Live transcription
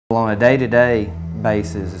On a day-to-day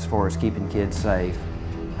basis, as far as keeping kids safe,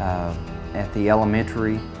 at the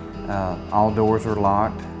elementary, all doors are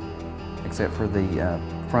locked except for the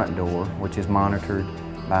front door, which is monitored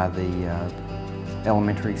by the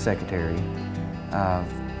elementary secretary.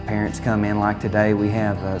 Parents come in, like today we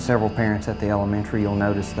have several parents at the elementary. You'll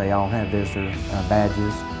notice they all have visitor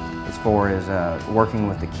badges. As far as working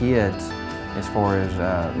with the kids, as far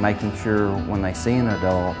as making sure when they see an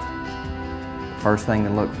adult, first thing to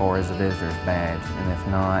look for is a visitor's badge, and if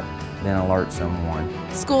not, then alert someone.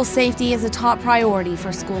 School safety is a top priority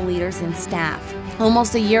for school leaders and staff.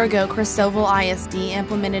 Almost a year ago, Christoville ISD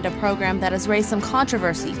implemented a program that has raised some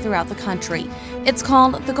controversy throughout the country. It's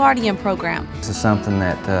called the Gaurdian Program. This is something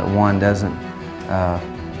that one doesn't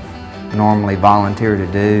normally volunteer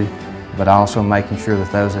to do, but also making sure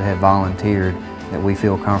that those that have volunteered, that we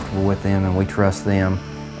feel comfortable with them and we trust them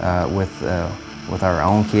with our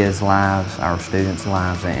own kids' lives, our students'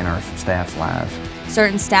 lives, and our staff's lives.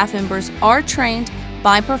 Certain staff members are trained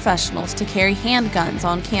by professionals to carry handguns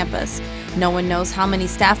on campus. No one knows how many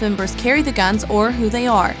staff members carry the guns or who they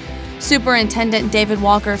are. Superintendent David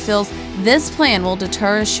Walker feels this plan will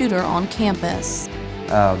deter a shooter on campus.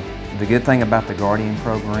 The good thing about the Gaurdian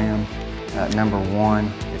program, number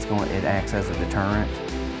one, it acts as a deterrent.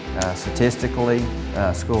 Statistically,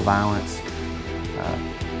 school violence,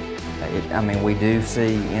 we do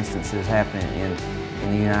see instances happening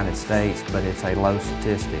in the United States, but it's a low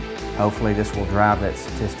statistic. Hopefully this will drive that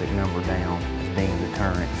statistic number down as being a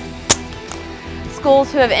deterrent.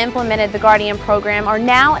 Schools who have implemented the Gaurdian program are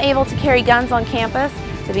now able to carry guns on campus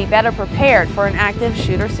to be better prepared for an active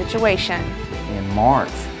shooter situation. In March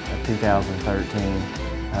of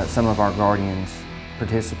 2013, some of our Gaurdians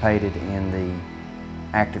participated in the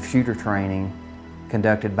active shooter training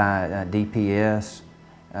conducted by DPS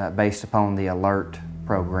based upon the ALERT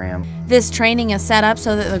program. This training is set up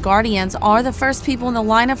so that the Gaurdians are the first people in the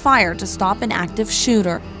line of fire to stop an active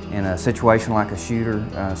shooter. In a situation like a shooter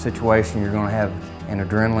situation, you're going to have an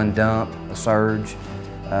adrenaline dump, a surge.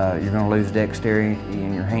 You're going to lose dexterity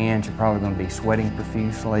in your hands. You're probably going to be sweating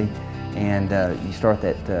profusely, and you start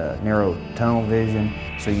that narrow tunnel vision.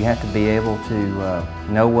 So you have to be able to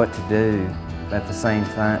know what to do, but at the same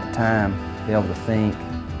time be able to think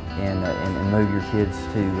and move your kids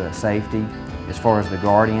to safety. As far as the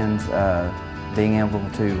Gaurdians, being able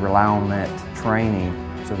to rely on that training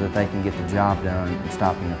so that they can get the job done in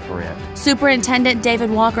stopping a threat. Superintendent David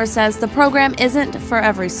Walker says the program isn't for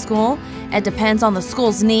every school. It depends on the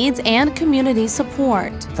school's needs and community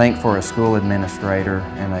support. I think for a school administrator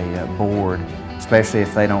and a board, especially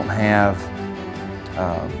if they don't have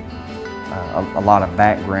a lot of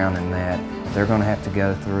background in that, they're going to have to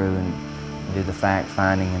go through and do the fact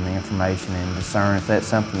finding and the information and discern if that's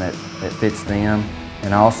something that fits them,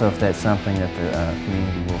 and also if that's something that the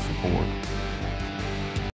community will